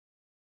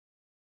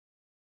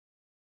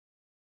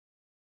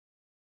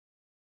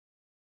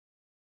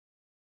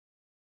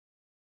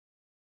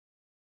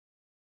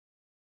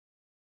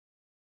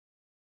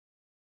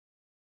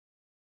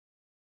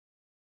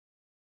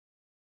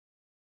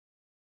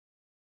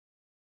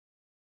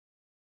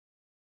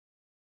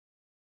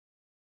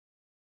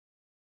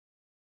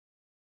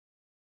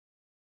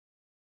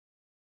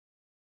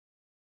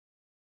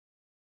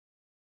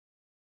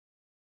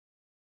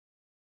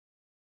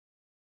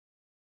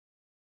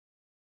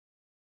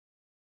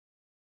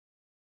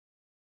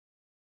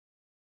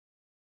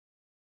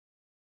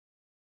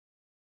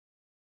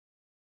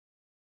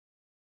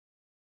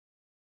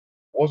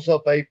What's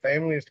up, A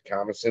family? It's the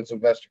Common Sense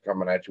Investor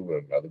coming at you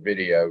with another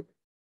video.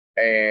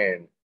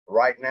 And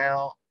right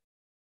now,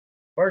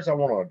 first I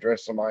want to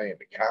address somebody in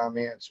the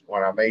comments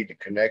when I made the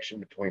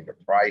connection between the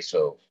price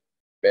of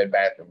Bed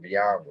Bath and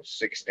Beyond was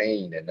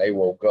 16 and they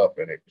woke up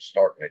and it was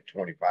starting at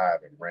 25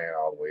 and ran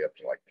all the way up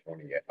to like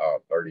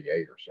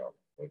 38 or something.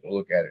 We'll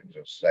look at it in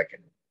just a second.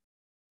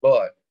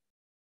 But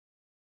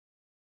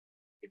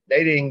if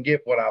they didn't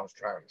get what I was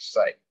trying to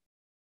say,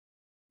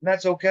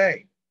 that's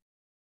okay.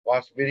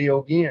 Watch the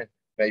video again.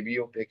 Maybe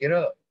you'll pick it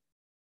up.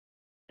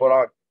 But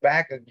I'm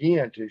back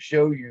again to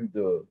show you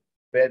the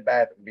Bed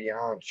Bath &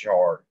 Beyond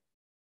chart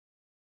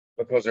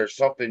because there's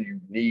something you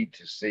need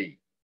to see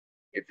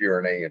if you're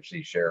an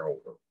AMC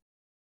shareholder.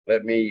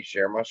 Let me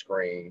share my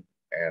screen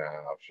and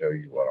I'll show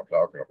you what I'm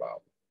talking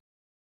about.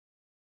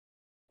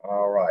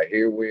 All right,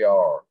 here we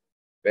are.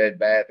 Bed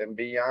Bath &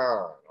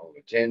 Beyond on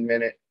the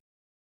 10-minute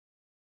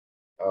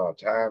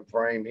time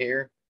frame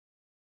here.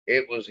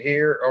 It was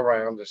here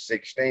around the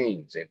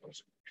 16s. It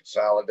was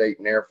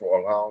consolidating there for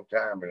a long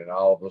time, and then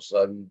all of a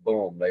sudden,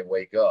 boom, they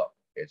wake up.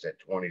 It's at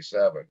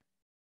 27.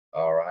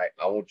 All right.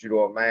 I want you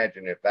to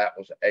imagine if that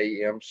was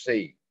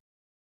AMC.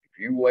 If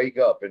you wake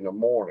up in the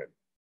morning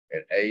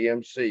and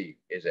AMC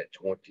is at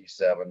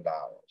 $27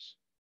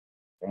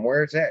 from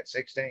where it's at,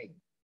 16,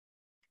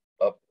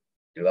 up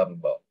 11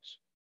 bucks,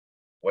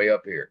 way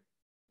up here.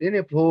 Then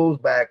it pulls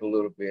back a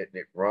little bit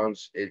and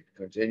it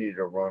continues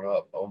to run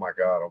up. Oh my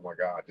God,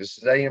 this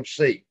is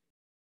AMC.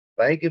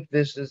 Think if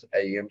this is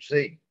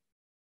AMC.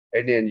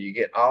 And then you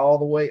get all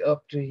the way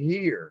up to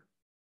here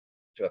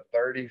to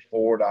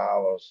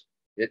 $34,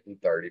 hitting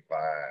 35.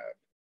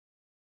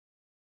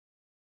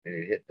 Did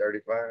it hit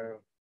 35?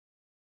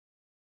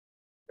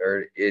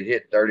 It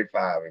hit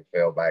 35 and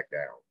fell back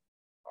down.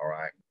 All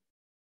right.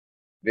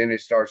 Then it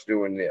starts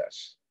doing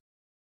this.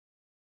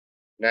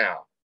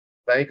 Now,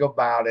 think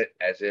about it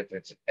as if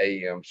it's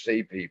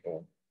AMC,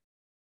 people.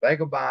 Think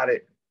about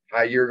it,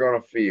 how you're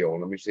going to feel.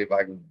 Let me see if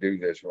I can do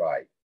this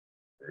right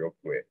real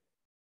quick.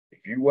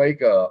 If you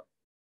wake up,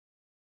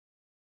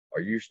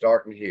 are you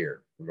starting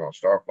here? We're going to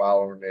start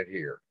following it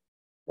here.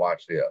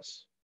 Watch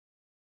this.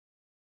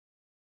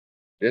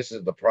 This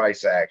is the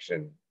price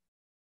action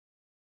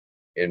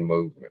in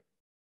movement.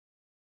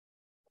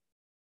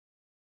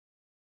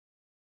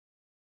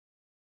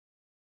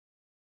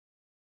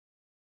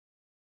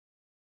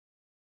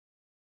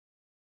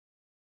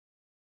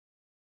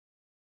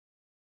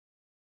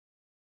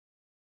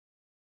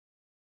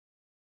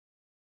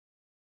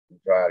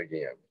 Try it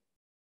again.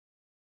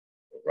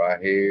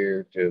 Right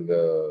here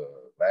to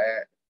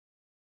that,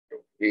 go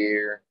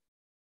here,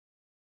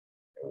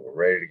 and we're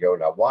ready to go.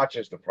 Now watch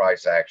as the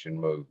price action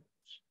moves.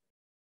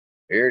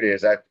 Here it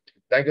is.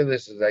 Think of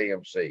this as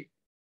AMC.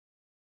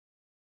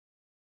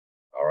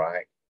 All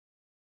right.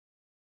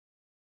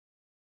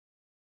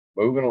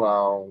 Moving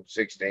along,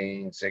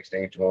 16,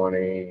 16,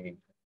 20,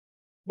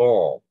 boom.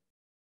 All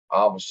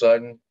of a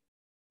sudden,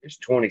 it's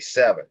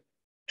 27,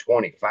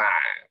 25.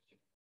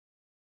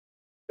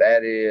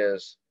 That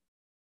is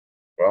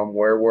from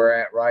where we're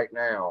at right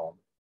now,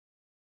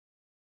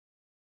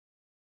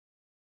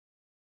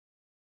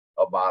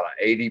 about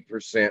an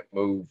 80%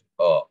 move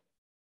up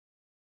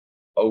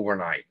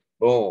overnight.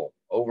 Boom,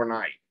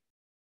 overnight.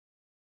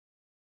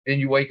 Then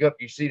you wake up,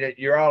 you see that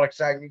you're all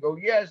excited. You go,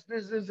 yes,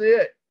 this is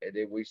it. And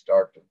then we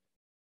start the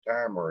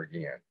timer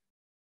again.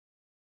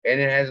 And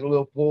it has a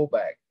little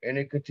pullback and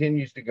it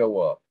continues to go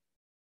up.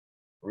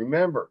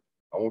 Remember,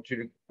 I want you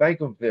to think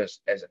of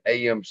this as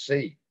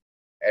AMC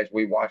as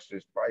we watch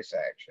this price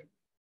action.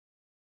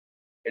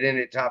 And then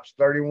it tops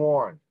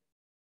 31,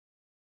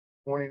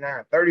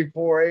 29,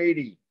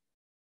 34.80.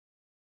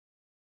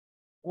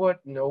 What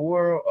in the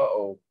world?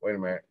 Uh-oh, wait a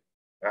minute.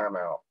 Time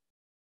out.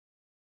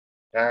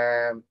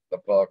 Time the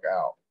fuck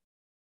out.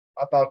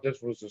 I thought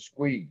this was a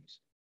squeeze.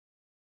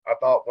 I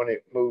thought when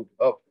it moved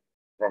up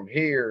from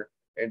here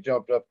and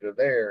jumped up to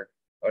there,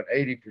 an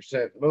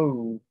 80%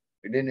 move,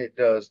 and then it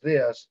does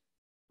this.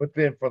 But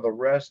then for the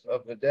rest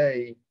of the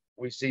day,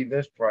 we see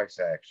this price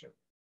action.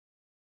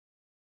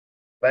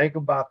 Think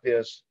about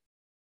this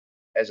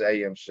as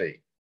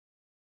AMC.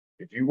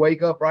 If you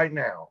wake up right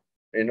now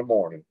in the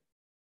morning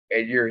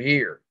and you're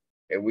here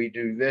and we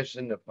do this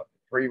in the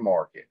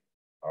pre-market,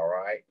 all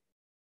right,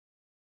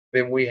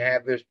 then we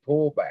have this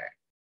pullback.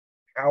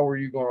 How are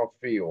you going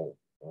to feel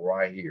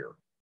right here?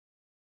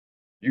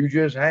 You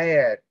just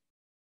had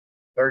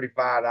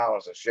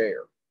 $35 a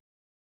share.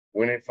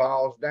 When it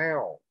falls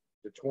down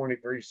to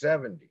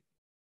 $23.70,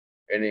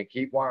 and then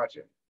keep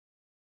watching,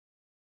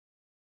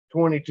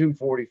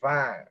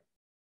 $22.45,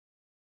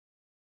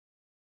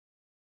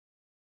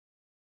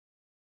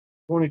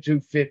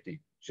 $22.50.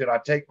 Should I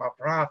take my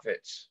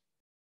profits?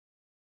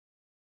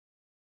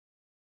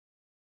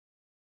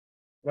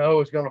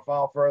 No, it's going to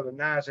fall further.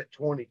 Now it's at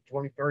 20,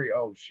 23.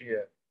 Oh,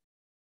 shit.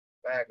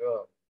 Back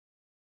up.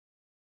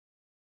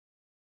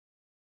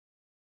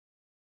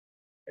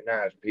 And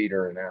now it's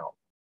petering out.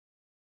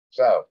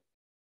 So,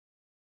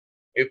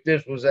 if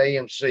this was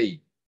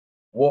AMC,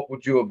 what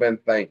would you have been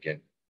thinking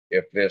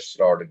if this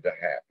started to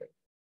happen?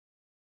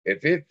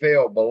 If it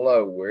fell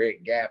below where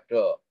it gapped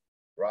up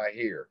right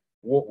here,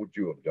 what would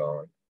you have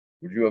done?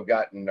 Would you have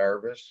gotten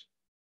nervous?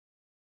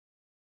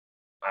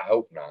 I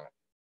hope not,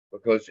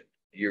 because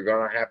you're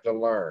going to have to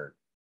learn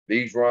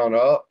these run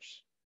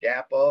ups,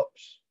 gap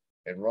ups,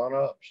 and run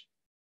ups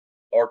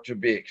are to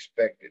be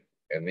expected.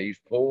 And these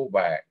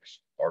pullbacks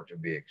are to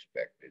be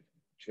expected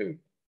too.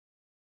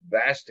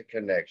 That's the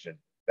connection.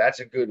 That's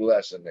a good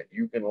lesson that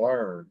you can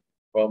learn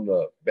from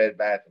the Bed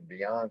Bath and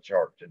Beyond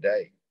chart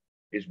today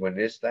is when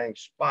this thing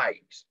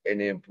spikes and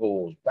then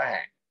pulls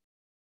back.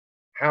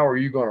 How are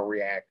you going to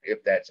react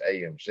if that's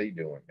AMC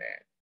doing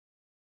that?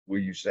 Will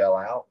you sell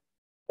out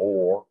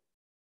or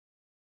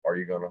are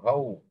you going to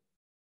hold?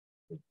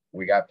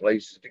 We got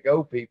places to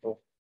go,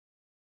 people.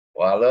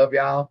 Well, I love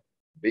y'all.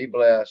 Be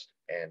blessed.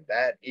 And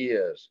that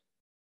is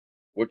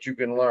what you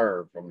can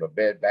learn from the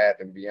Bed Bath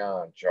and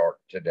Beyond chart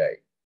today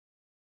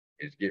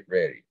is get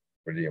ready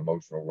for the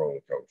emotional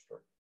roller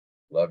coaster.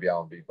 Love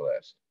y'all and be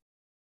blessed.